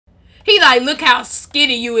He like, look how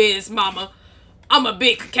skinny you is, mama. I'm a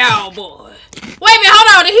big cowboy. Wait a minute,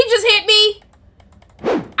 hold on. Did he just hit me?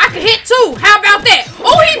 I can hit too. How about that?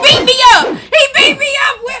 Oh, he beat me up. He beat me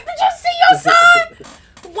up. Did you see your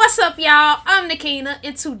son? What's up, y'all? I'm Nikina,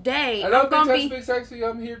 and today I'm gonna be big sexy.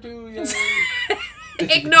 I'm here too. Yeah.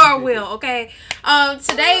 Ignore Will, okay?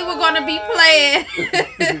 Today we're gonna be playing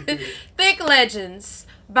Thick Legends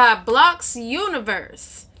by Blocks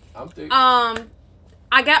Universe. I'm thick.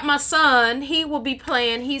 I got my son. He will be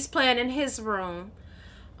playing. He's playing in his room.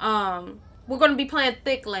 We're gonna be playing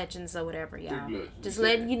Thick Legends or whatever, y'all. Just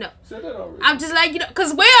letting you know. Said that already. I'm just letting you know,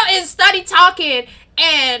 cause Will is study talking,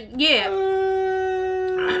 and yeah.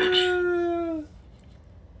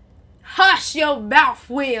 Hush your mouth,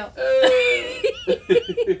 Will.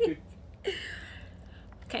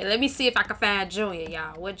 Okay, let me see if I can find Junior,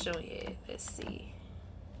 y'all. What Junior is? Let's see.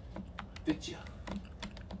 Did you?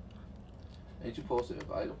 Ain't you supposed to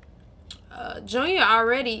invite him? Junior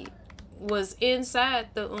already was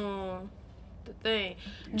inside the thing.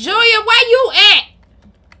 Junior, where you at?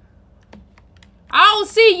 I don't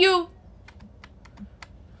see you.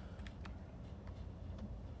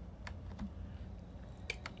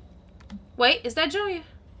 Wait, is that Junior?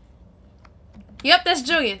 Yep, that's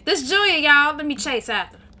Junior. This Junior, y'all. Let me chase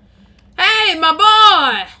after him. Hey, my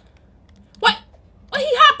boy. What he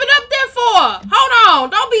hopping up there for? Hold on.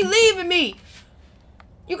 Don't be leaving me.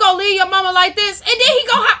 You gonna leave your mama like this? And then he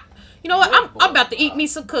gonna hop. You know what? I'm about to eat me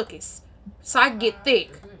some cookies so I can get thick.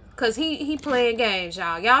 Cause he playing games,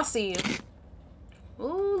 y'all. Y'all see him.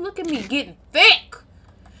 Ooh, look at me getting thick.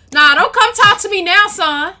 Nah, don't come talk to me now,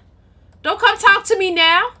 son. Don't come talk to me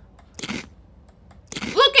now.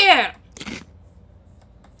 Look at him.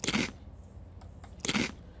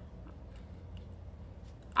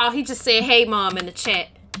 Oh, he just said, hey, mom, in the chat.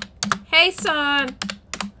 Hey, son.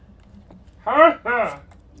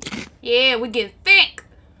 Yeah, we getting thick.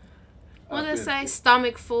 What did it say?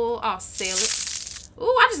 Stomach full. I'll sell it.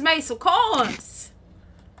 Ooh, I just made some coins.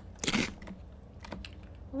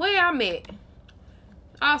 Where I'm at?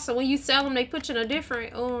 Also, when you sell them, they put you in a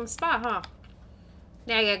different spot, huh?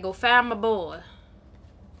 Now I gotta go find my boy.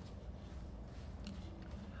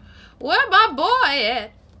 Where my boy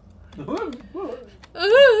at?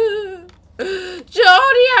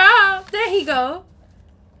 Jody out. There he go.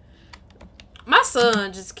 My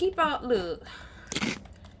son just keep out. Look.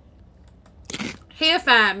 He'll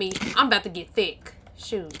find me. I'm about to get thick.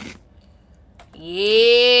 Shoot.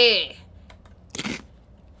 Yeah.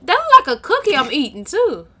 That look like a cookie I'm eating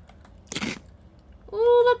too.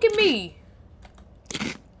 Ooh, look at me.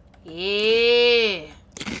 Yeah.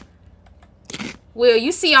 Will,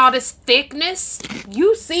 you see all this thickness?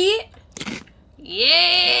 You see it?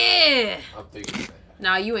 Yeah. I'm thinking that.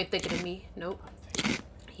 Nah, you ain't thinking of me. Nope.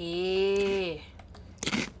 Yeah.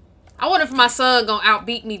 I wonder if my son gonna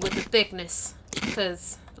outbeat me with the thickness.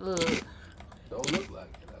 Cause look. Don't look like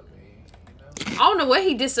it. I mean, you know. I don't know where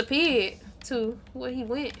he disappeared to. Where he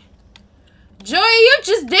went. Joey, you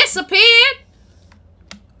just disappeared.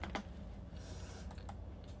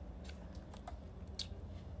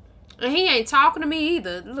 And he ain't talking to me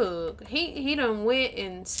either. Look, he done went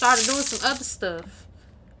and started doing some other stuff.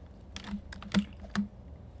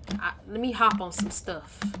 Let me hop on some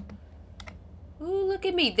stuff. Ooh, look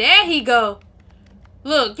at me. There he go.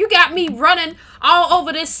 Look, you got me running all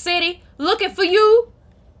over this city looking for you.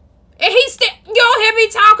 And you don't hear me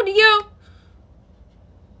talking to you.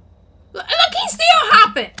 Look, he's still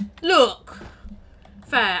hopping. Look.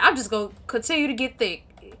 Fine, I'm just going to continue to get thick.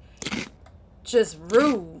 Just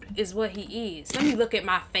rude is what he is. Let me look at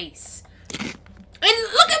my face. And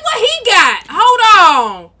look at what he got. Hold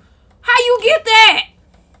on. How you get that?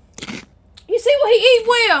 You see what he eat,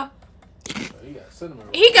 Will? He got a cinnamon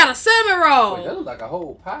roll. He got a cinnamon roll. Wait, that looks like a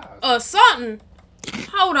whole pie. Or something.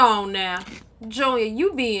 Hold on now. Junior,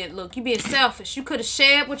 you being selfish. You could have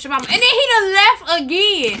shared with your mama. And then he done left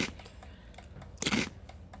again.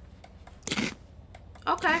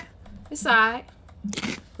 Okay. It's alright.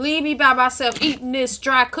 Leave me by myself eating this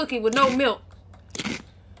dry cookie with no milk.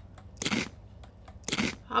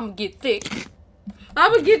 I'm gonna get thick.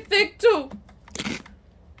 I'm gonna get thick too.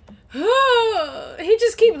 He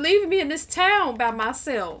just keep leaving me in this town by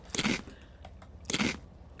myself.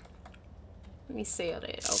 Let me sell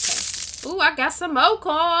that. Okay. Ooh, I got some more coins.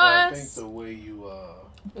 Well, I think the way you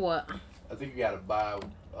What? I think you gotta buy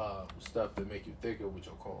stuff that make you thicker with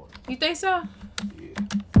your coins. You think so? Yeah.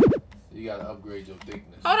 You gotta upgrade your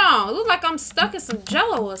thickness. Hold on. It looks like I'm stuck in some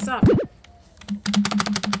jello or something.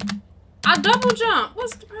 I double jump.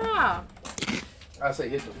 What's the problem? I say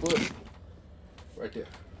hit the foot. Right there.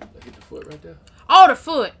 Hit the foot right there. Oh, the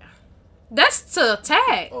foot. That's to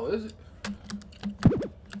attack. Oh, is it?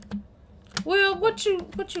 Will, what you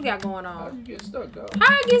got going How on? you get stuck, dog? How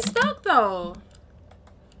I get stuck though?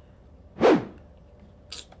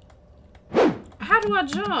 How do I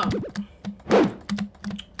jump?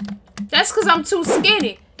 That's because I'm too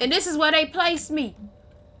skinny. And this is where they place me.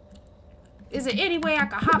 Is there any way I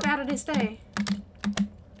can hop out of this thing?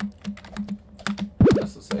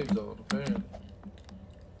 That's the safe zone, apparently.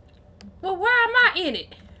 Well, why am I in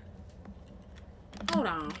it? Hold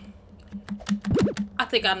on. I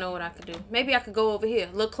think I know what I could do. Maybe I could go over here.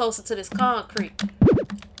 Look closer to this concrete.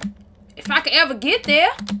 If I could ever get there.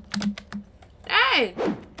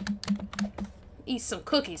 Dang. Eat some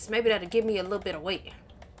cookies. Maybe that'll give me a little bit of weight.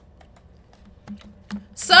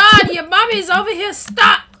 Son, your mommy's over here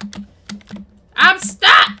stuck. I'm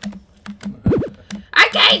stuck. I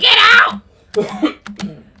can't get out.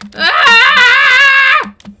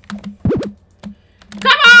 Ah!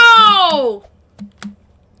 Come on.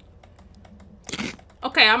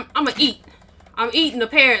 Okay, I'm gonna eat. I'm eating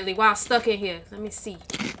apparently while stuck in here. Let me see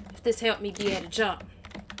if this helped me be able to jump.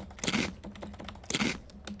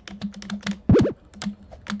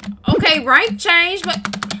 Okay, rank change, but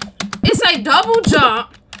it's a double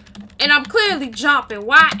jump, and I'm clearly jumping.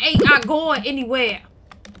 Why ain't I going anywhere?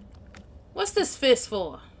 What's this fist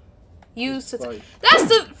for? Use to. That's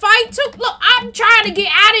the fight too. Look, I'm trying to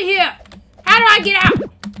get out of here. How do I get out?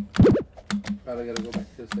 Probably gotta go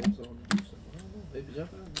back to the safe zone and do something. I don't know. Maybe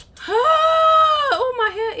jump out. Oh, my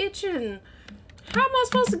hair itching. How am I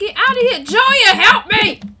supposed to get out of here? Joya, help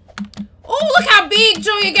me! Oh, look how big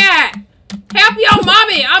Joya got. Help your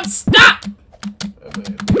mommy. I'm stuck.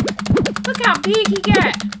 Look how big he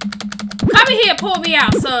got. Come in here, pull me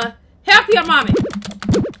out, son. Help your mommy.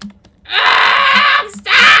 Ah, I'm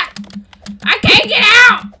stuck. I can't get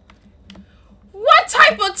out. What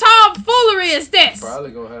type of tomfoolery is this?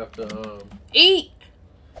 Probably gonna have to eat.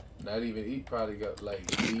 Not even eat. Probably got like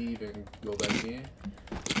leave and go back in.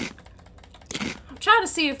 I'm trying to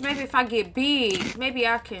see if maybe if I get big, maybe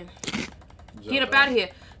I can get up out out of here.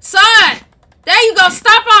 Son, there you go.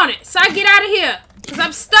 Stop on it. So I get out of here. Because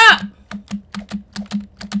I'm stuck.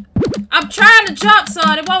 I'm trying to jump,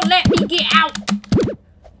 son. It won't let me get out.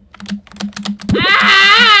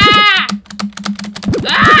 Ah!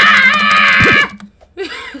 Ah!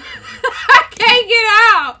 I can't get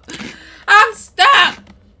out. I'm stuck.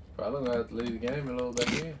 Probably gonna have to leave the game and load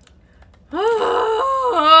back in.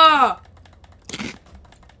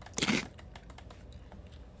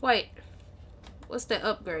 Wait. What's the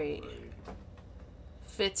upgrade?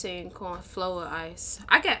 15 corn flour ice.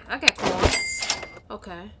 I got corns.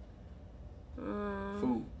 Okay.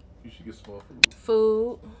 Food. You should get some more food.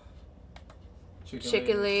 Food.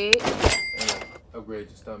 Chicken leg. And upgrade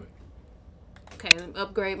your stomach. Okay, let me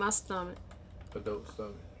upgrade my stomach. Adult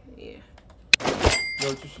stomach. Yeah. You know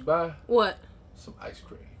what you should buy? What? Some ice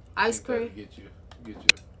cream. Ice cream? Get you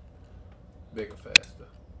bigger faster.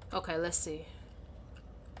 Okay, let's see.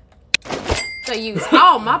 They use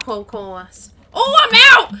all my popcorns. Oh, I'm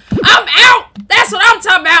out! I'm out! That's what I'm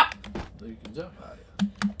talking about! So you can jump out of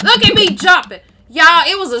here. Look at me jumping. Y'all,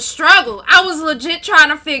 it was a struggle. I was legit trying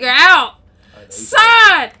to figure out.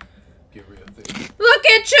 Son! Get real thick. Look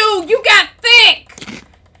at you! You got thick!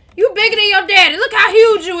 You bigger than your daddy. Look how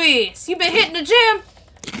huge you is. You been hitting the gym?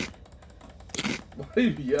 Why are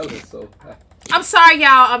you yelling so high? I'm sorry,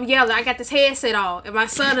 y'all. I'm yelling. I got this headset on, and my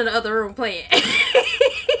son in the other room playing.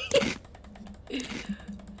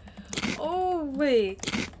 Oh, wait.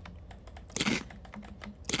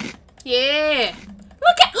 Yeah.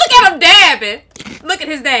 Look at him dabbing. Look at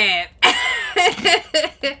his dab.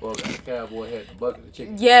 Well, got a cowboy hat and a bucket of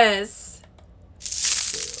chicken. Yes.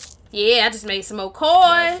 Yeah, I just made some more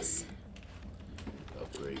coins.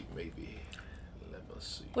 Upgrade, maybe. Let me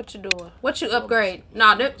see. What you doing? What you upgrade?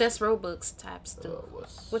 Nah, that's Roblox type stuff.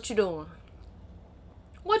 What you doing?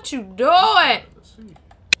 What you doing? Let's see.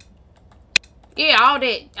 Yeah, all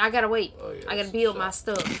that. I gotta wait. Oh, yeah, I gotta build my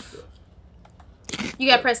stuff. You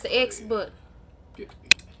gotta press the X button.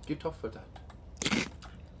 Get off of that.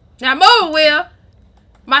 Now move, Will.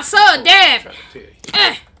 My son dabbing.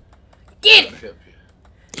 Get it. Help you.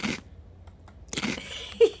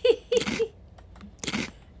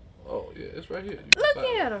 Oh yeah, it's right here. Look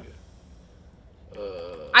at him.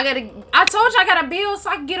 I told you I gotta build so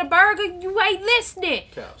I can get a burger. You ain't listening.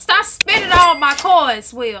 Stop spending all my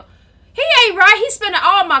coins, Will. He ain't right. He's spending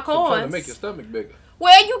all my coins. Trying to make your stomach bigger.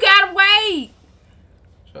 Well, you gotta wait.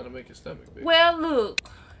 Trying to make your stomach bigger. Well, look.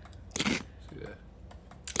 See that?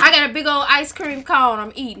 I got a big old ice cream cone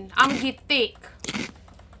I'm eating. I'm gonna get thick.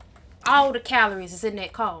 All the calories is in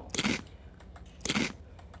that cone.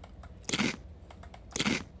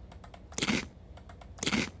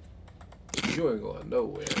 You ain't going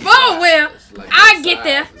nowhere. Oh, well, Like I get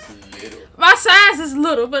there. little. My size is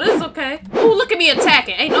little, but it's okay. Ooh, look at me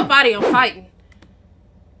attacking. Ain't nobody I'm fighting.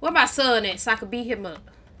 Where my son at so I can beat him up?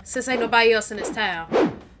 Since ain't nobody else in this town.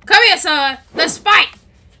 Come here, son. Let's fight.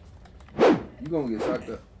 You gonna get socked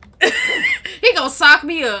up. He gonna sock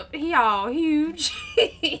me up. He all huge.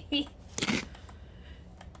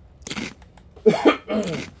 Look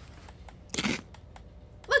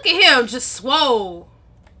at him, just swole.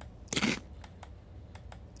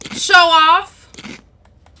 Show off.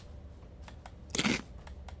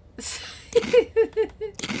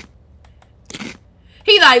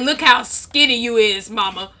 He like, look how skinny you is,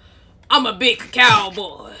 mama. I'm a big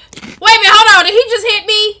cowboy. Wait a minute, hold on. Did he just hit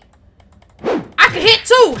me? I can hit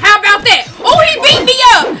too. How about that? Oh, he beat me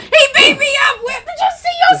up. He beat me up. Did you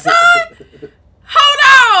see your son? Hold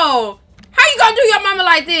on. How you gonna do your mama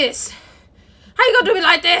like this? How you gonna do me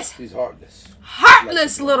like this? He's heartless.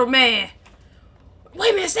 Heartless little man.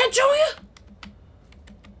 Wait a minute, is that Junior?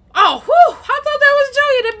 Oh, whew. I thought that was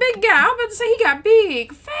Junior, the big guy. I was about to say he got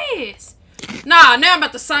big, fast. Nah, now I'm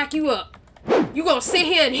about to sock you up. You gonna sit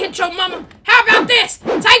here and hit your mama? How about this?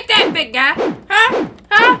 Take that, big guy. Huh?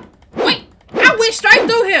 Huh? Wait, I went straight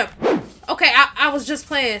through him. Okay, I was just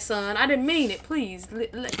playing, son. I didn't mean it. Please,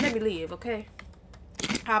 let me live, okay?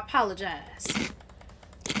 I apologize.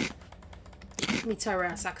 Let me turn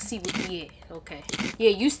around so I can see what he at. Okay. Yeah,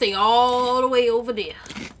 you stay all the way over there.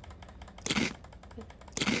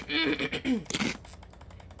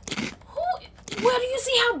 Well, do you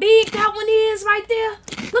see how big that one is right there?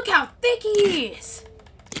 Look how thick he is.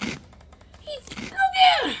 Look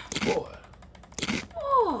at him. Boy.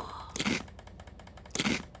 Oh.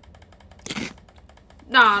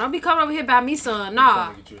 Nah, don't be coming over here by me, son. Nah.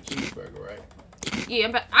 I'm trying to get you a cheeseburger, right? Yeah,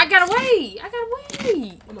 but I gotta wait. I gotta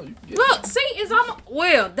wait. Oh, no, you can get Look, see, it's almost.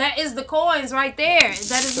 Well, that is the coins right there.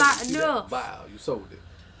 That is not enough. Wow, you sold it.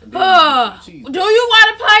 And then Do you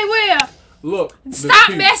want to play well? Look.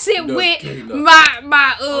 Stop messing with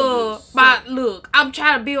my look. I'm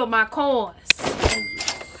trying to build my coins.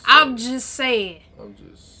 I'm just saying.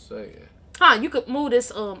 Huh, you could move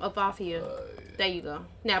this up off here. There you go.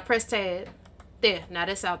 Now press tab. There. Now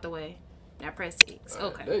that's out the way. Now press X.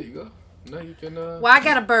 Okay. There you go. Now you can well, I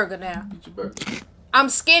got a burger now. Eat your burger. I'm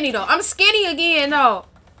skinny though. I'm skinny again though.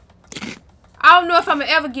 I don't know if I'm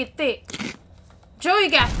gonna ever get thick. Joey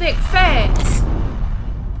got thick fast.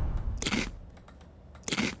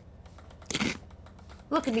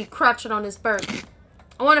 Look at me crunching on this burger.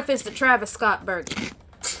 I wonder if it's the Travis Scott burger.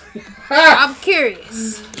 I'm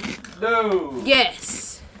curious. No.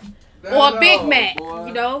 Yes. Not or a Big all, Mac. boy.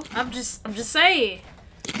 You know, I'm just saying.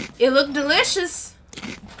 It looked delicious.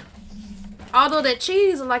 Although that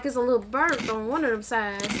cheese look like it's a little burnt on one of them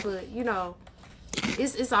sides, but you know,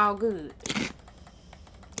 it's all good.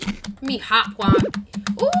 Me hop one.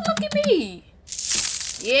 Ooh, look at me.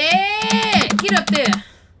 Yeah, get up there.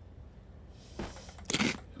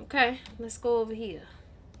 Okay, let's go over here.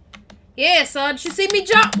 Yeah, son, did you see me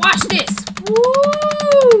jump? Watch this.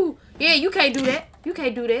 Woo! Yeah, you can't do that. You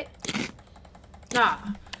can't do that. Nah.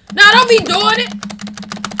 Nah, don't be doing it.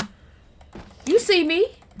 You see me.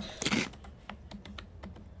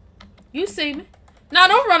 You see me. Nah,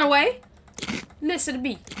 don't run away. Listen to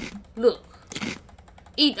me. Look.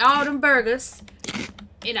 Eat all them burgers.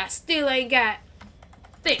 And I still ain't got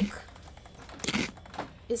thick.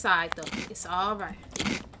 It's alright though. It's alright.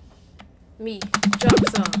 Me. Jump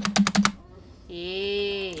some.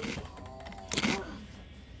 Yeah.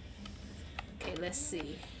 Okay, let's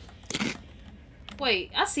see.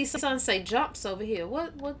 Wait, I see something say jumps over here.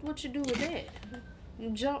 What you do with that? You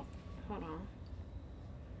jump. Hold on.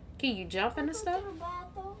 Can you jump in the stuff?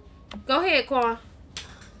 Go ahead, Quan.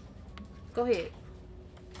 Go ahead.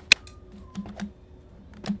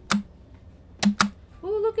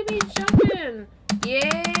 Ooh, look at me jumping.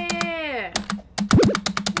 Yeah.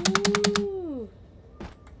 Ooh.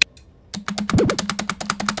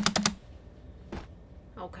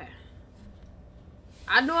 Okay.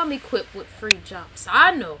 I know I'm equipped with free jumps.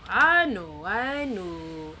 I know.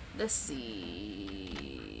 Let's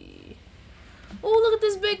see. Oh, look at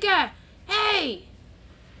this big guy. Hey,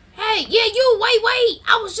 yeah, you. Wait.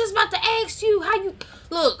 I was just about to ask you how you.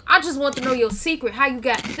 Look, I just want to know your secret. How you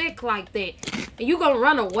got thick like that, and you gonna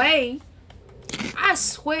run away? I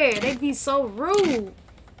swear they be so rude.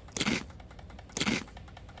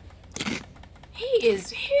 He is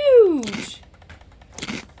huge.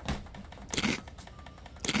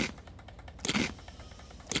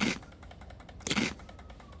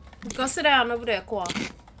 Go sit down over there, Qua.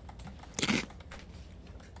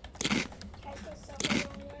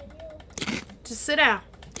 Just sit down.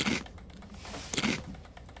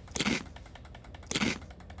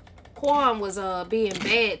 Quan was being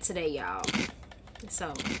bad today, y'all.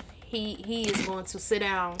 So he is going to sit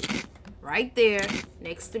down right there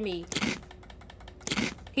next to me.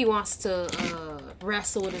 He wants to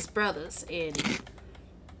wrestle with his brothers, and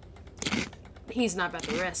he's not about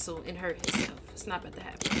to wrestle and hurt himself. It's not about to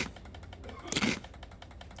happen.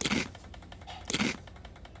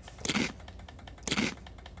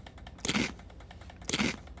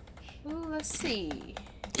 Ooh, let's see.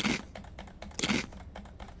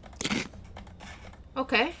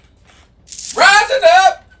 Okay. Rising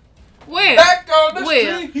up. Where? Back on the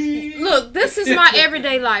Where? street. Look, this is my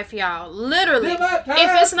everyday life, y'all. Literally.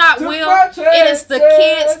 If If it's not Will, it is the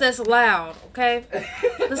kids that's loud, okay?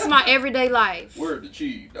 This is my everyday life. Word to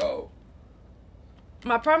cheese, dog.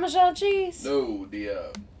 My Parmesan cheese? No,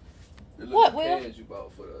 the What, little Will? cans you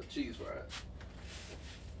bought for the cheese fries.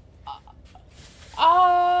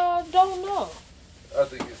 Don't know. I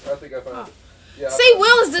think I found it. Yeah, See,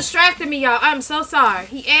 Will is distracting me, y'all. I'm so sorry.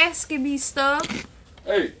 He asking me stuff.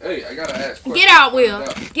 Hey, I gotta ask questions. Get out, Will.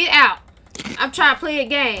 Get out. I'm trying to play a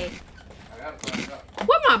game. I gotta find out.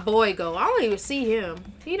 Where'd my boy go? I don't even see him.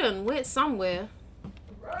 He done went somewhere.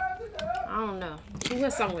 Rising up. I don't know. He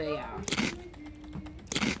went somewhere, y'all.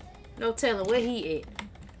 No telling where he at.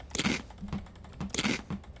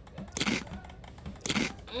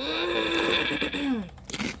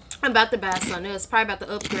 I'm about to buy something else. Probably about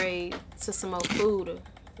to upgrade to some more food or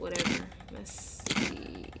whatever. Let's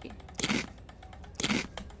see.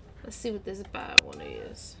 Let's see what this buy one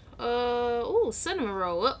is. Ooh, cinnamon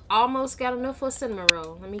roll. Oh, almost got enough for a cinnamon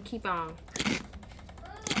roll. Let me keep on.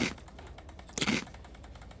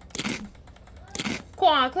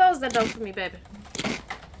 Quan, close that door for me, baby.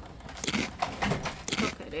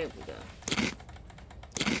 Okay, there we go.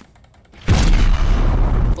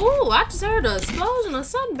 Ooh, I just heard an explosion or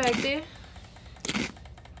something back there.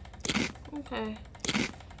 Okay.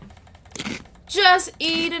 Just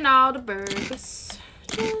eating all the burgers.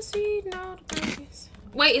 Just eating all the burgers.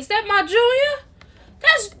 Wait, is that my Junior?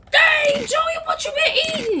 That's dang, Junior, what you been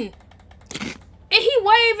eating? And he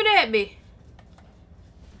waving at me.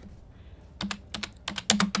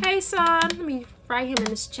 Hey, son. Let me write him in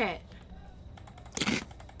this chat.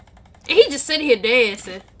 And he just sitting here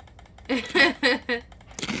dancing.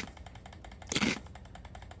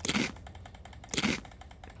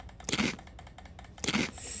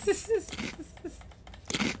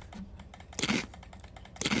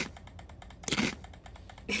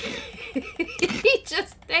 He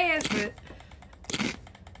just dancing.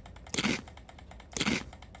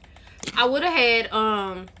 I would have had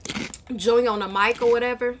Joey on a mic or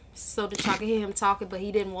whatever so that y'all can hear him talking, but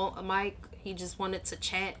he didn't want a mic. He just wanted to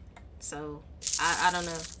chat. So I don't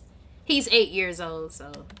know. He's 8 years old,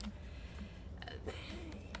 so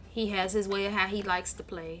he has his way of how he likes to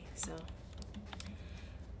play. So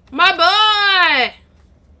my boy,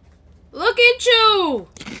 look at you,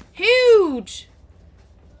 huge.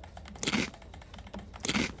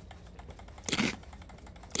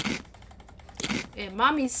 And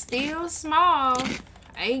mommy's still small.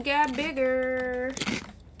 Ain't got bigger.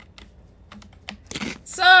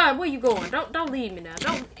 Son, where you going? Don't leave me now.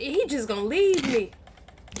 Don't. He just gonna leave me.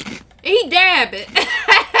 And he dab it.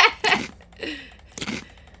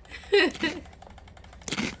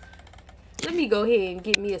 Let me go ahead and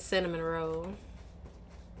get me a cinnamon roll.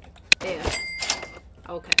 Yeah.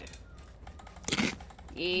 Okay.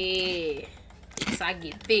 Yeah. So I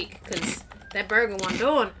get thick because that burger wasn't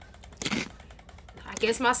doing it. I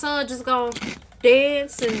guess my son just gonna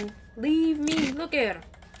dance and leave me. Look at him.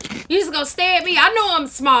 You just gonna stare at me. I know I'm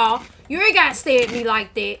small. You ain't gotta stare at me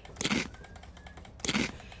like that.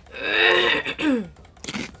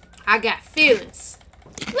 I got feelings.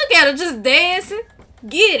 Look at her just dancing.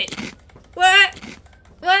 Get it. What?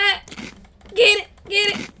 What? Get it.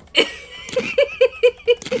 Get it.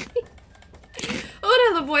 Oh,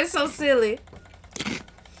 that little boy's so silly.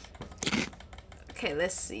 Okay,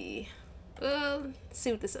 let's see. Let's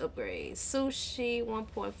see what this upgrades. Sushi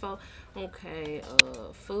 1.4. Okay,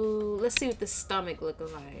 food. Let's see what the stomach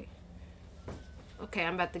looking like. Okay,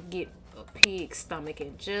 I'm about to get a pig stomach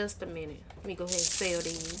in just a minute. Let me go ahead and sell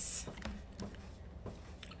these.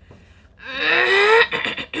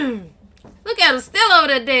 Look at him still over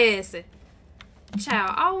there dancing.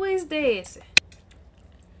 Child, always dancing.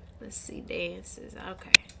 Let's see, dances.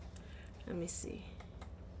 Okay. Let me see.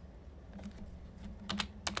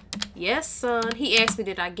 Yes, son. He asked me,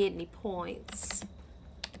 did I get any points?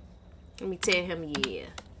 Let me tell him, yeah.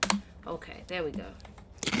 Okay, there we go.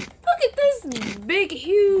 Look at this big,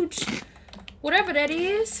 huge, whatever that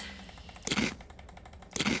is.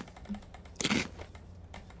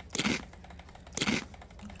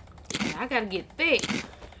 I gotta get thick.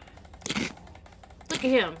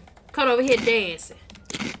 Look at him. Come over here dancing.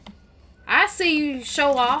 I see you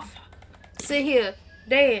show off. Sit here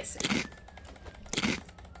dancing.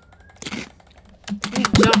 We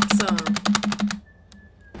jump some.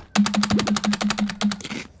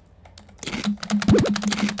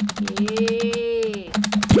 Yeah.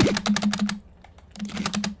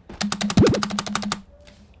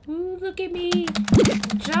 Ooh, look at me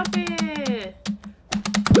jumping.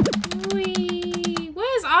 Wee.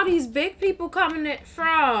 Where's all these big people coming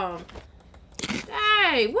from?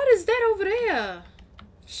 Dang, what is that over there?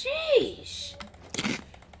 Sheesh.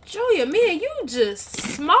 Julia, man, you just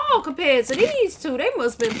small compared to these two. They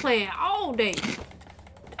must have been playing all day.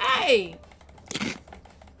 Dang.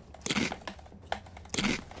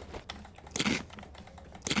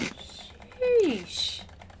 Sheesh.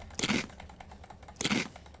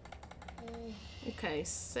 Okay,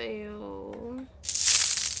 sail.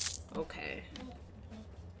 Okay.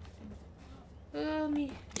 Let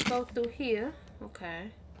me go through here.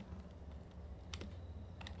 Okay.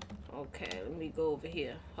 Okay, let me go over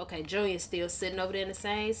here. Okay, Julian's still sitting over there in the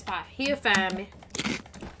same spot. He'll find me.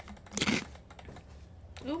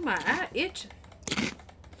 Oh, my eye itching.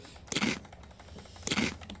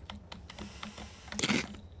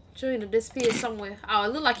 Julian disappeared somewhere. Oh,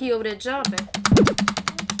 it look like he over there jumping.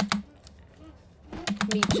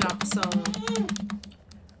 Me jump some.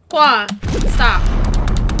 Quan, stop.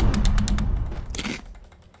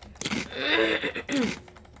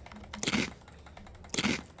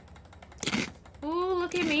 Ooh,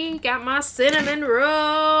 look at me. Got my cinnamon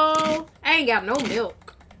roll. I ain't got no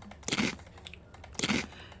milk.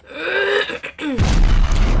 Let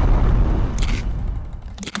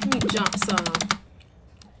me jump some.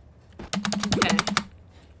 Okay.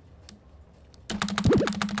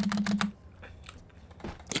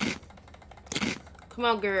 Come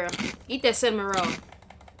on, girl. Eat that cinnamon roll.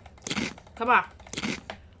 Come on.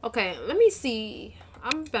 Okay, let me see.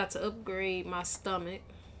 I'm about to upgrade my stomach.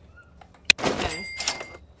 Okay.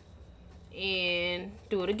 And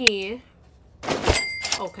do it again.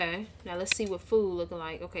 Okay. Now let's see what food looking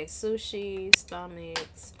like. Okay, sushi,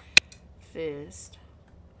 stomachs, fist.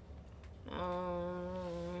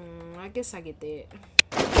 I guess I get that.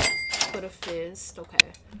 For the fist.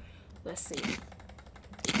 Okay. Let's see.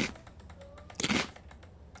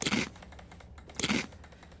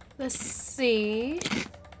 Let's see.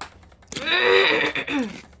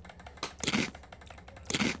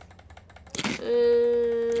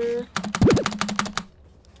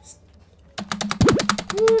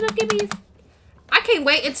 Ooh, look at me. I can't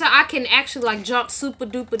wait until I can actually like jump super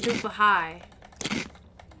duper duper high.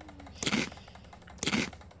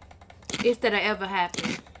 If that'll ever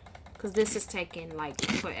happen. Because this is taking like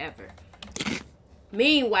forever.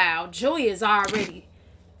 Meanwhile, Julia's already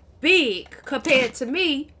big compared to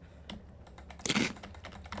me.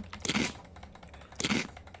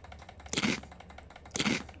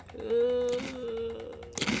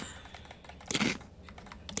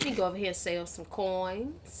 Let me go over here and save some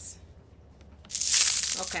coins.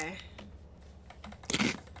 Okay.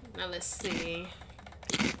 Now let's see.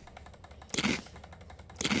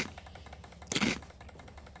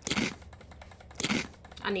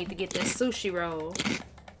 I need to get that sushi roll.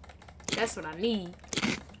 That's what I need.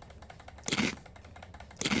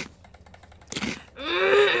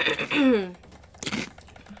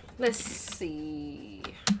 Let's see.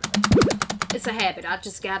 It's a habit. I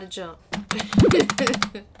just gotta jump.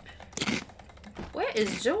 Where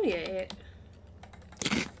is Julia at?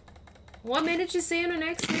 1 minute you see her, the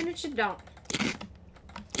next minute you don't.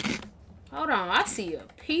 Hold on. I see a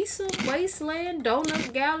piece of wasteland,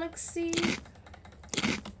 donut galaxy.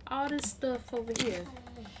 All this stuff over here.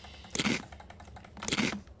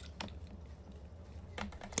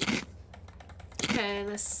 Okay,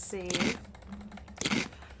 let's see.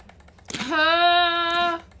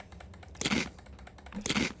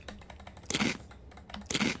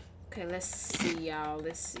 Okay, let's see, y'all.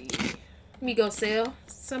 Let's see. Let me go sell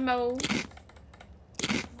some more.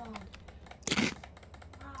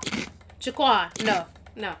 Jaquan, no,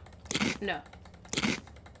 no, no.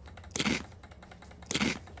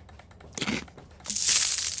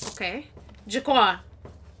 Okay. Jaquan.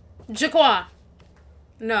 Jaquan.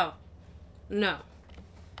 No. No.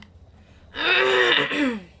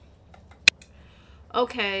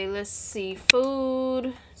 Okay, let's see.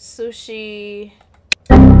 Food, sushi.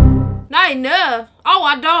 Not enough. Oh,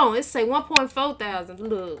 I don't. It say 1.4 thousand.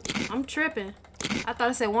 Look, I'm tripping. I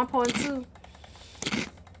thought it said 1.2.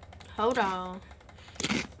 Hold on.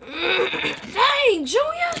 Dang,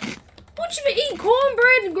 Julia. What you been eating?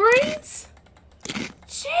 Cornbread and greens?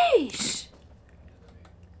 Sheesh.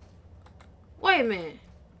 Wait a minute.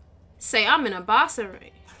 Say I'm in a boxing ring.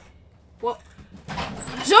 Well,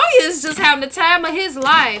 Julia's just having the time of his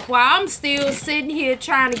life while I'm still sitting here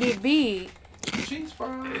trying to get big. Cheese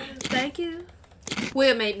fries. Thank you.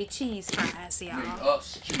 Will made me cheese fries, y'all. Make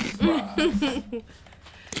us cheese fries.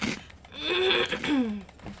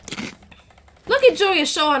 Look at Julia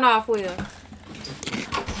showing off, Will.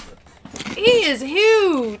 He is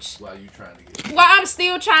huge. While you trying to get. While I'm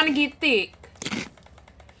still trying to get thick.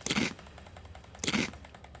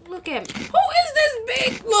 Look at me. Who is this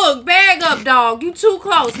big? Look, bag up, dog. You too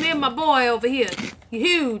close. Me and my boy over here. You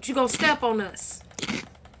huge. You gonna step on us.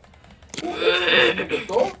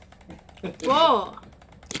 Whoa.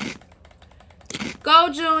 Go,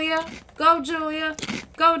 Julia. Go, Julia.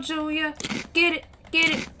 Go, Julia. Get it. Get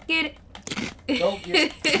it. Get it. Don't get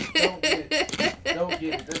it. Don't get it. Don't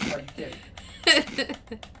get it. That's how you catch it.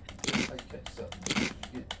 That's how you catch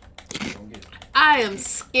something. Don't get it. I am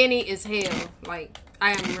skinny as hell. Like,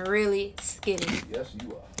 I am really skinny. Yes,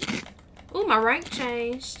 you are. Ooh, my rank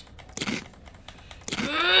changed.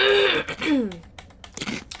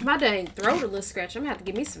 My dang throat a little scratch. I'm gonna have to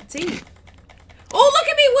give me some tea. Oh, look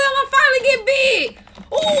at me, Will. I'm finally getting big.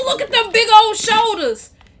 Oh, look at them big old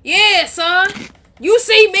shoulders. Yeah, son. You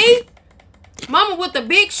see me? Mama with the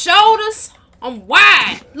big shoulders. I'm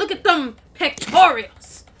wide. Look at them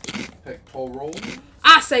pectorials. Pectoral.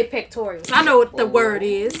 I say pectorials. I know what the word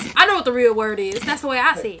is. I know what the real word is. That's the way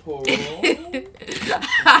I say it.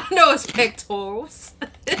 I know it's pectorals.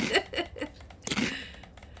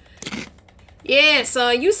 Yeah,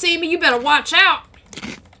 son. You see me, you better watch out.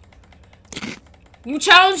 You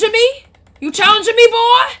challenging me? You challenging me,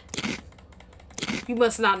 boy? You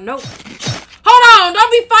must not know. Hold on.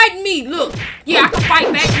 Don't be fighting me. Look. Yeah, I can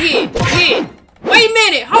fight back. Yeah. Yeah. Wait a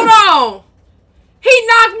minute. Hold on. He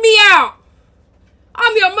knocked me out.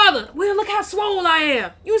 I'm your mother. Well, look how swole I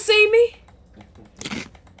am. You see me?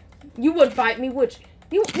 You wouldn't fight me, would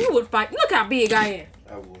you? You would fight. Look how big I am.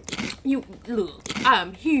 I would. You look.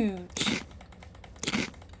 I'm huge.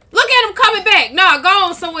 Look at him coming back. Nah, go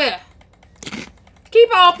on somewhere.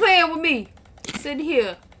 Keep on playing with me. Sit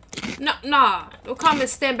here. Nah. Don't come and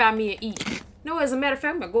stand by me and eat. No, as a matter of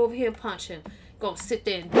fact, I'm gonna go over here and punch him. Gonna sit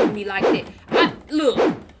there and do me like that. Look.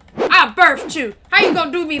 I birthed you. How you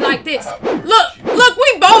gonna do me like this? Look,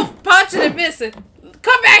 we both punching and missing.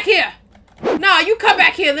 Come back here. Nah, you come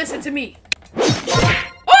back here and listen to me.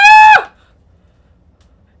 Oh!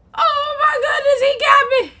 Oh my goodness, he got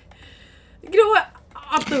me. You know what?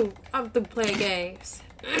 I'm through playing games.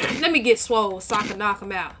 Let me get swole so I can knock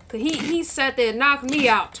him out. Cause he sat there and knocked me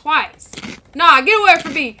out twice. Nah, get away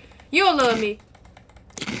from me. You don't love me.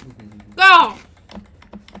 Go.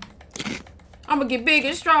 I'm gonna get big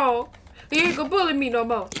and strong. You ain't gonna bully me no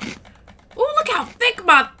more. Ooh, look how thick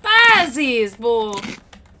my thighs is, boy.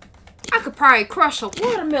 I could probably crush a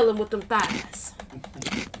watermelon with them thighs.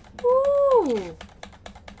 Ooh.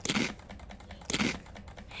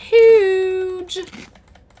 Huge.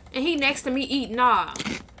 And he next to me eating all.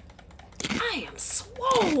 I am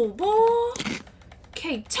swole, boy.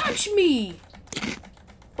 Can't touch me.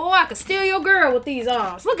 Boy, I could steal your girl with these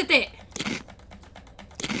arms. Look at that.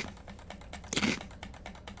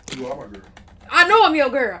 You are my girl. I know I'm your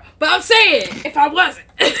girl, but I'm saying, if I wasn't.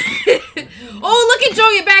 Oh, look at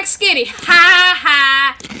Julia back skinny. Ha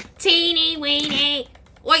ha. Teeny weeny.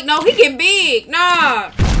 Wait, no, he getting big.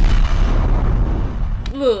 Nah.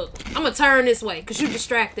 Look, I'm gonna turn this way, because you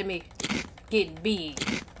distracted me. Getting big.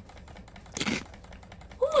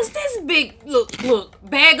 Who is this big? Look.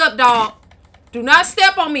 Bag up, dog. Do not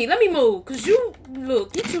step on me. Let me move, because you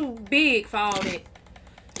too big for all that.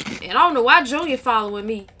 And I don't know why Julia following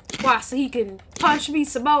me. Why, so he can punch me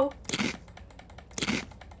some more?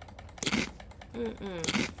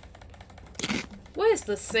 Where's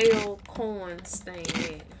the sale coins thing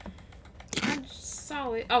at? I just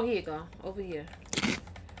saw it. Oh, here you go. Over here.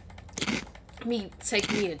 Me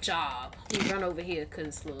take me a job. Let me run over here,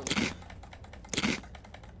 cause look.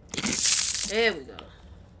 There we go.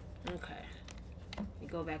 Okay. Let me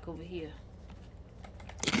go back over here.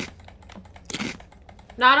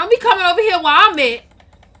 Nah, don't be coming over here while I'm at.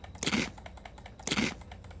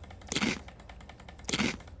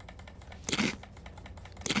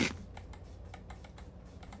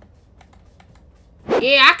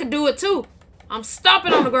 Yeah, I could do it too. I'm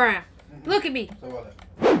stomping on the ground. Look at me.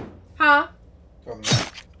 Huh?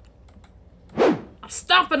 I'm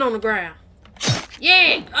stomping on the ground.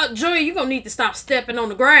 Yeah, Julia, you gonna need to stop stepping on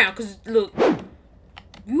the ground, cause look,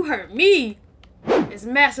 you hurt me. As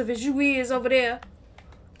massive as you is over there.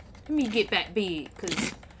 Let me get back big,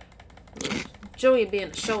 cause look, Julia being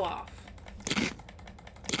a show off.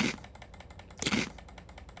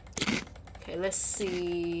 Okay, let's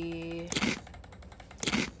see.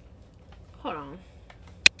 Hold on.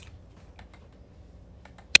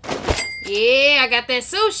 Yeah, I got that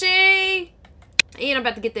sushi. And I'm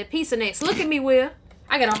about to get that pizza next. Look at me, Will.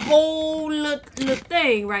 I got a whole little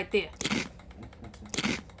thing right there.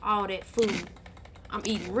 All that food. I'm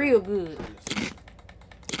eating real good.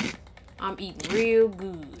 I'm eating real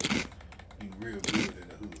good. Eating real good in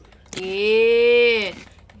the hood. Yeah.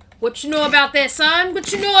 What you know about that, son?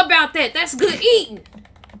 What you know about that? That's good eating.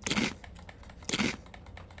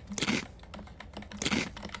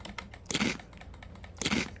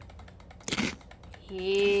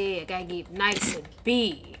 Yeah, I gotta get nice and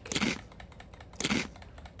big.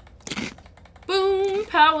 Boom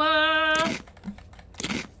power.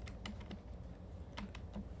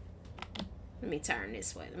 Let me turn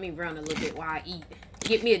this way. Let me run a little bit while I eat.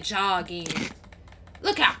 Get me a jog in.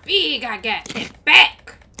 Look how big I got. That back.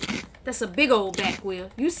 That's a big old back, Will.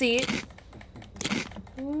 You see it.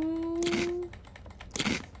 Ooh.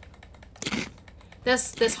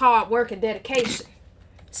 That's hard work and dedication.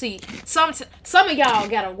 See, some of y'all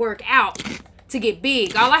gotta work out to get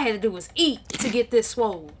big. All I had to do was eat to get this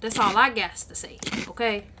swole. That's all I got to say,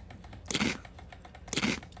 okay?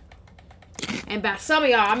 And by some of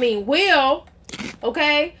y'all, I mean Will,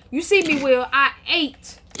 okay? You see me, Will. I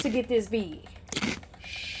ate to get this big.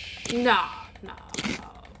 No.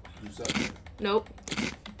 Nope.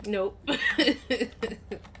 Nope.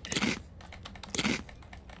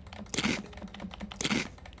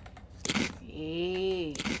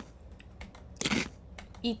 Yeah.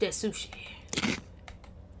 Eat that sushi.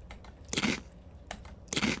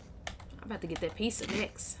 I'm about to get that pizza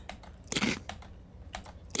next.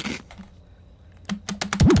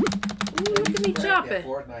 Ooh, look at me jumping.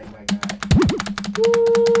 Fortnite, my guy.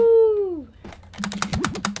 Ooh.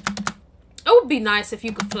 It would be nice if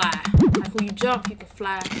you could fly. Like when you jump, you can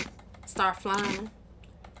fly. Start flying.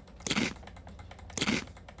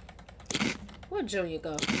 Where'd Junior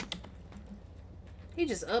go? He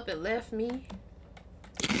just up and left me.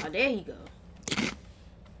 Oh, there he go.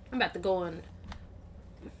 I'm about to go and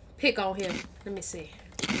pick on him. Let me see.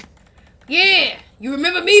 Yeah! You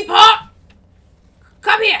remember me, Pop?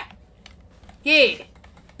 Come here! Yeah.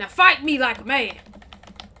 Now fight me like a man.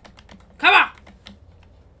 Come on!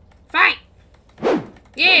 Fight!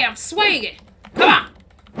 Yeah, I'm swinging. Come on!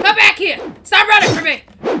 Come back here! Stop running from me!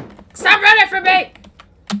 Stop running from me!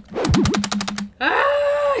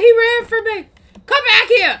 Ah, he ran from me! Come back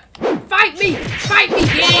here! Fight me! Fight me!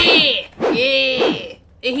 Yeah! Yeah!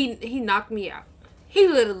 And he knocked me out. He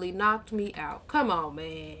literally knocked me out. Come on,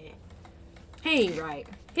 man. He ain't right.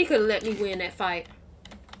 He could have let me win that fight.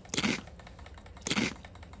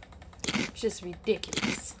 Just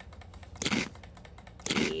ridiculous.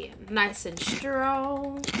 Yeah, nice and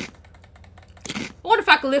strong. I wonder if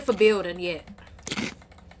I could lift a building yet.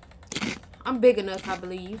 I'm big enough, I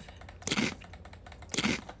believe.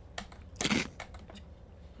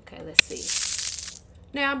 Okay, let's see.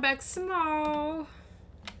 Now I'm back small.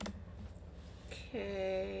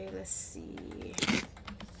 Okay, let's see.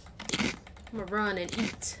 I'm gonna run and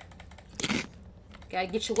eat. Gotta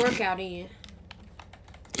get your workout in.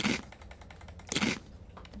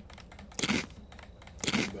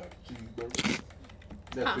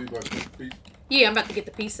 Yeah, I'm about to get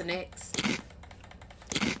the pizza next.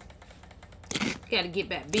 Gotta get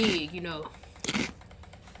back big, you know.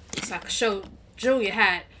 So I can show Junior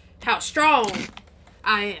how strong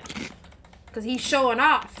I am. Because he's showing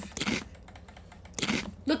off.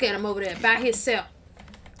 Look at him over there by himself.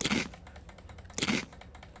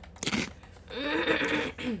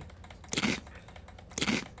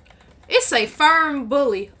 It's a firm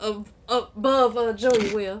bully above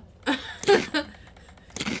Junior Will.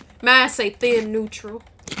 Mine say thin neutral.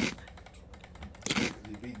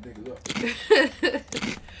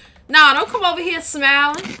 Nah, don't come over here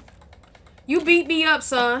smiling. You beat me up,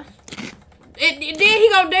 son. And then he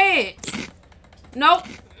gonna dance. Nope.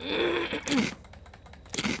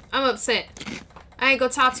 I'm upset. I ain't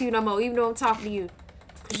gonna talk to you no more, even though I'm talking to you.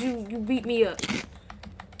 Cause you beat me up.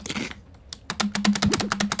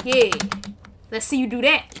 Yeah. Let's see you do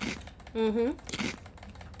that. Mm-hmm.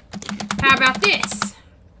 How about this?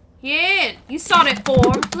 Yeah, you saw that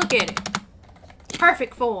form. Look at it.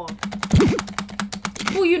 Perfect form.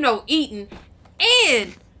 Who you know eating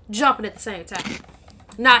and jumping at the same time?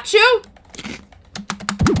 Not you.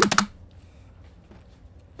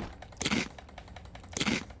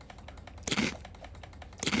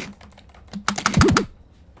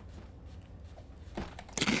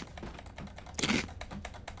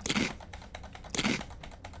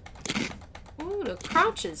 Ooh, the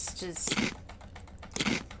crunches just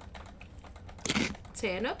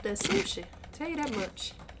tearing up that sushi. Tell you that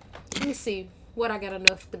much. Let me see what I got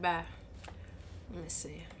enough to buy. Let me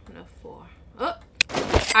see. Enough for. Oh,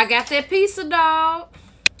 I got that pizza, dog.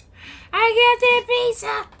 I got that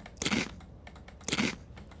pizza.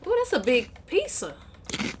 Ooh, that's a big pizza.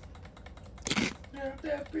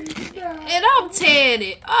 And I'm tearing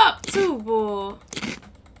it up too, boy.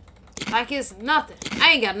 Like it's nothing.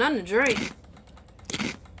 I ain't got nothing to drink.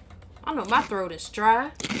 I know my throat is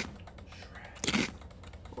dry.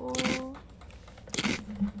 Oh.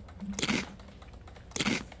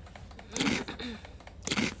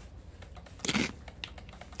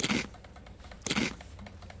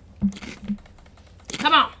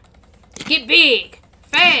 Come on. Get big.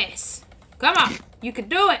 Fast. Come on. You can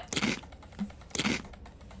do it.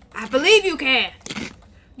 I believe you can.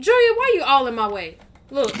 Julia, why you all in my way?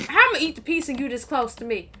 Look, how am I gonna eat the piece and you this close to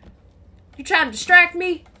me? You trying to distract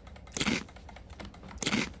me?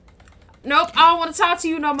 Nope, I don't want to talk to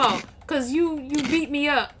you no more. Cause you beat me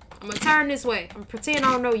up. I'm gonna turn this way. I'm gonna pretend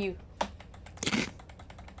I don't know you.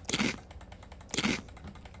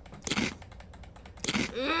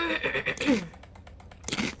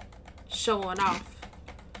 Showing off.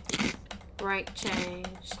 Rank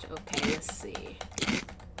changed. Okay, let's see.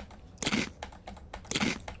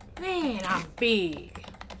 Man, I'm big.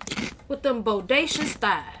 With them bodacious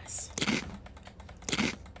thighs.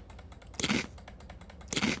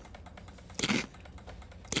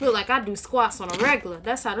 Feel like I do squats on a regular.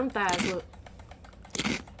 That's how them thighs look.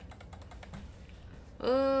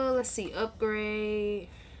 Let's see. Upgrade.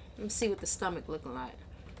 Let me see what the stomach looking like.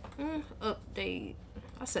 Update.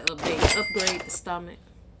 I said update. Upgrade the stomach.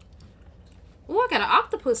 Ooh, I got an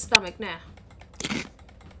octopus stomach now.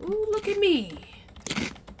 Ooh, look at me.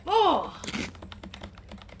 Oh.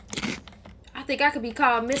 I think I could be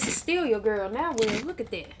called Mrs. Steal Your Girl now, Will. Look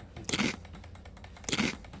at that.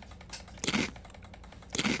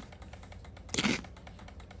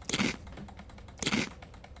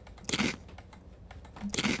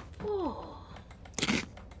 Oh.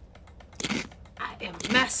 I am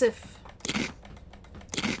massive.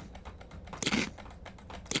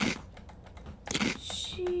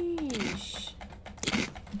 Sheesh.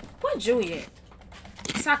 Where Julia at?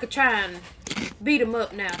 So I could try and beat him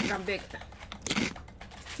up now that I'm bigger.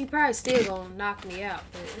 He probably still gonna knock me out,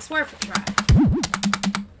 but it's worth a try.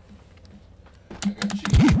 I got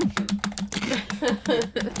cheese.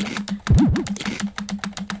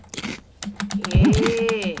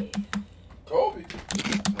 Yeah. Kobe.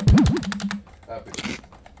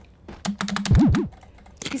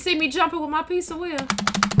 You see me jumping with my piece of wheel?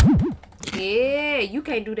 Yeah, you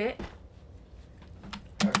can't do that.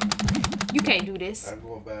 You can't do this. I can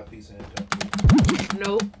go and buy a pizza and jump.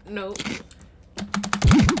 Nope, nope.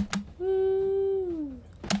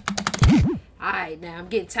 Alright, now I'm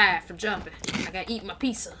getting tired from jumping. I gotta eat my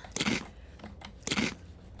pizza.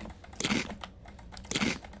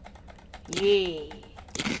 Yeah.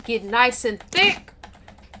 Get nice and thick.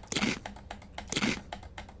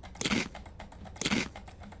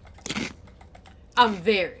 I'm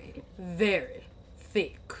very, very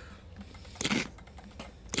thick.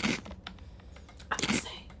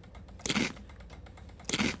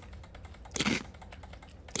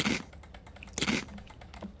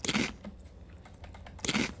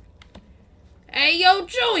 Hey, yo,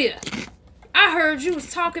 Julia. I heard you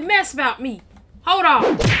was talking mess about me. Hold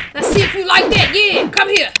on. Let's see if you like that. Yeah, come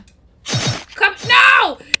here. Come.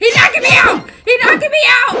 No! He's knocking me out! He's knocking me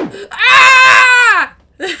out! Ah!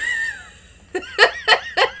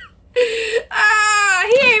 Ah,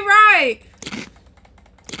 he ain't right.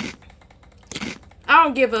 I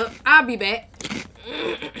don't give up. I'll be back.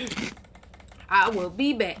 I will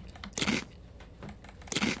be back.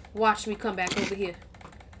 Watch me come back over here.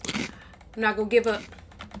 I'm not gonna give up.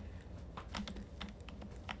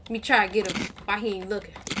 Let me try to get him while he ain't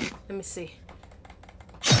looking. Let me see.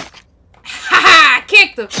 Ha ha!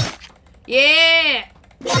 Kicked him. Yeah.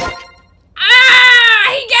 Ah!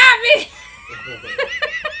 He got me.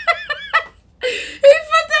 He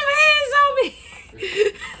put them hands on me.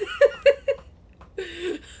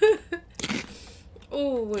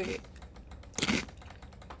 Oh wait.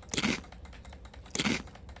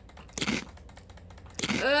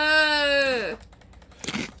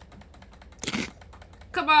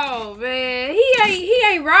 Come on, man. He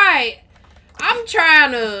ain't right. I'm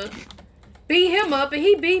trying to beat him up and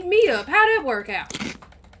he beat me up. How'd that work out?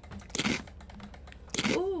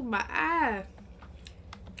 Ooh, my eye.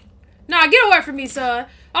 Nah, get away from me, son.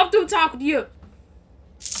 I'm through talking to you.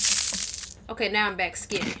 Okay, now I'm back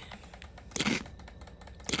skinny.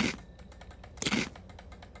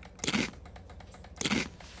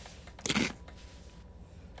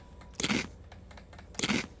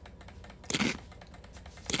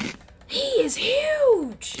 is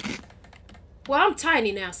huge. Well, I'm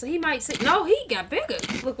tiny now, so he might say, no, he got bigger,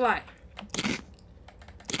 look like.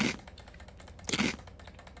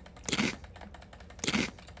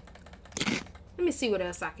 Let me see what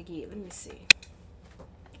else I could get. Let me see.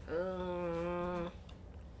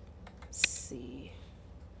 Let's see.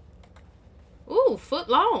 Ooh, foot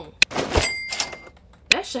long.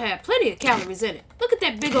 That should have plenty of calories in it. Look at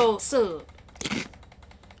that big old sub.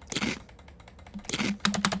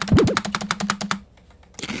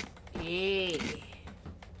 Yeah.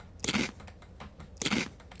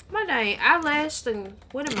 My dang eyelash and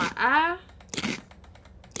what in my eye?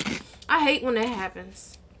 I hate when that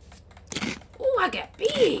happens. Ooh, I got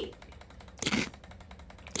big.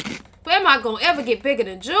 But am I gonna ever get bigger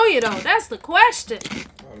than Julia though? That's the question.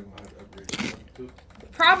 Probably gonna have to upgrade too.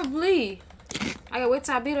 Probably. I gotta wait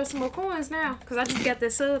till I beat up some more coins now. Cause I just got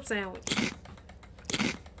that sub sandwich.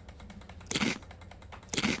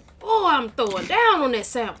 Oh, I'm throwing down on that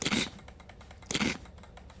sandwich.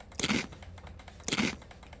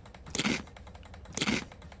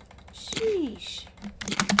 Sheesh.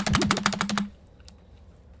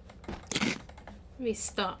 Let me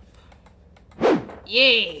stomp.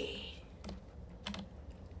 Yeah.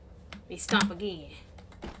 Let me stomp again.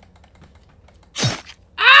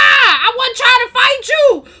 Ah! I wasn't trying to fight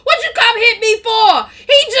you! What'd you come hit me for?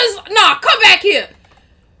 He just... Nah, come back here.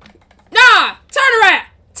 Nah, turn around.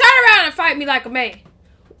 Turn around and fight me like a man.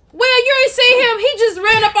 Well, you ain't see him. He just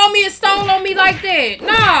ran up on me and stole on me like that.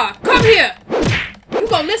 Nah, come here. You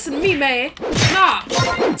gonna listen to me, man. Nah,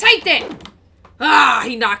 take that. Ah,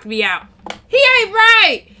 he knocked me out. He ain't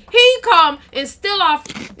right. He come and steal off.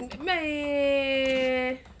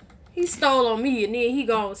 Man, he stole on me and then he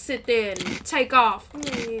gonna sit there and take off.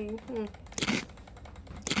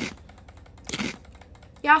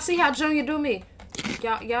 Y'all see how Junior do me?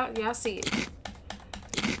 Y'all see it.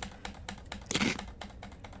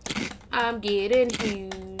 I'm getting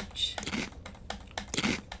huge.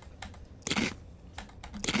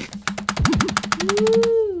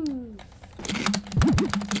 Ooh.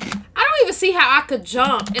 I don't even see how I could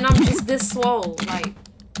jump and I'm just this swole. Like,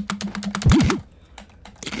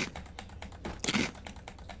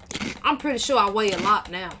 I'm pretty sure I weigh a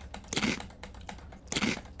lot now.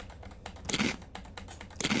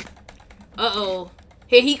 Uh-oh.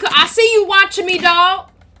 Here he come. I see you watching me,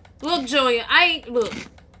 dog. Look, Junior, look.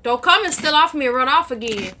 Don't come and steal off me and run off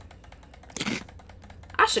again.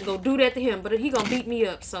 I should go do that to him, but he gonna beat me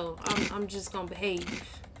up, so I'm just gonna behave.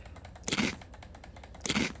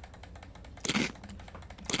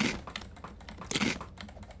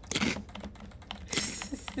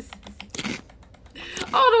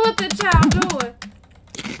 I don't know what that child doing.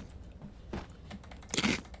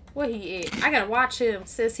 Where he at? I gotta watch him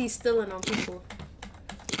since he's stealing on people.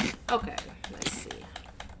 Okay, let's see.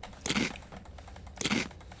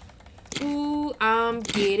 Ooh, I'm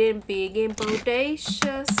getting big and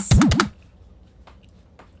bodacious.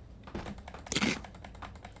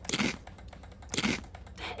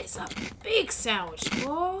 That is a big sandwich,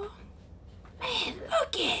 boy. Man,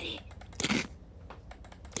 look at it.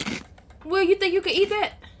 Will, you think you can eat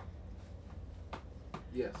that?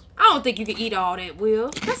 Yes. I don't think you can eat all that,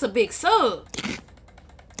 Will. That's a big sub.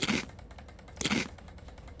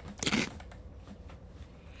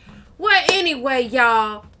 Well, anyway,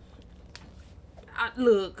 y'all.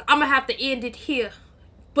 Look, I'm going to have to end it here.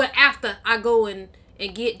 But after I go and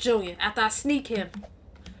get Junior. After I sneak him.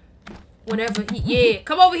 Whenever he... Yeah,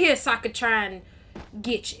 come over here so I can try and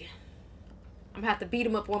get you. I'm going to have to beat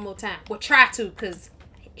him up one more time. Well, try to, because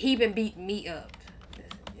he been beating me up.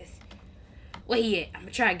 Where he at? I'm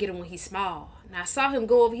going to try and get him when he's small. Now, I saw him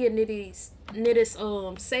go over here near this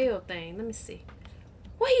sale thing. Let me see.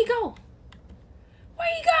 Where he go? Where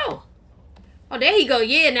he go? Oh, there he go.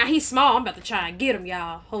 Yeah, now he's small. I'm about to try and get him,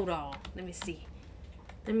 y'all. Hold on. Let me see.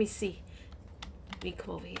 Let me see. Let me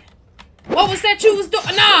come over here. What was that you was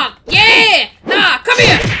doing? Nah. Yeah. Nah, come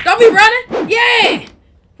here. Don't be running. Yeah.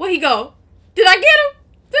 Where he go? Did I get him?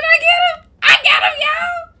 Did I get him? I got him,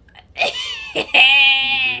 y'all.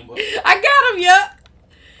 I got him, yup.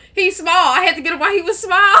 He's small. I had to get him while he was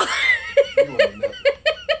small.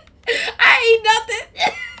 I ain't nothing.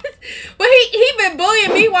 But he been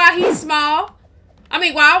bullying me while he's small. I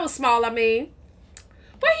mean, while I was small, I mean.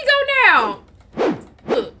 Where he go now?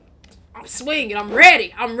 Look. I'm swinging. I'm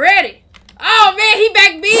ready. I'm ready. Oh, man, he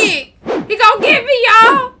back big. He gonna get me,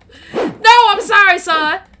 y'all. No, I'm sorry,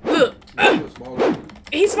 son. Look.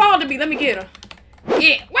 He's smaller than me. Let me get him.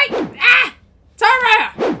 Yeah. Wait. Ah. Turn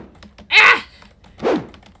around. Ah.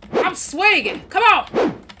 I'm swinging. Come on.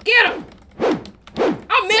 Get him.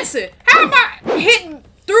 I'm missing. How am I hitting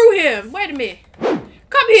through him? Wait a minute.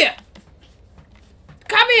 Come here.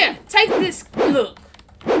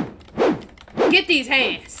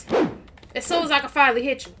 hands. As soon as I can finally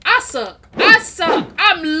hit you. I suck. I suck.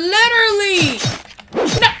 I'm literally...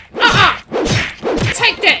 No,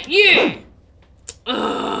 take that. Yeah.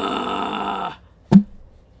 I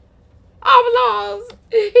lost.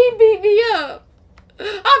 He beat me up.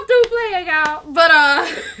 I'm through playing, y'all. But,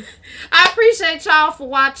 I appreciate y'all for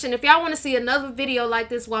watching. If y'all want to see another video like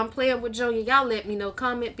this while I'm playing with Junior, y'all let me know.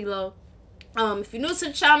 Comment below. If you're new to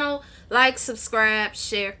the channel, like, subscribe,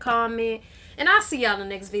 share, comment. And I'll see y'all in the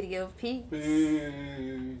next video. Peace.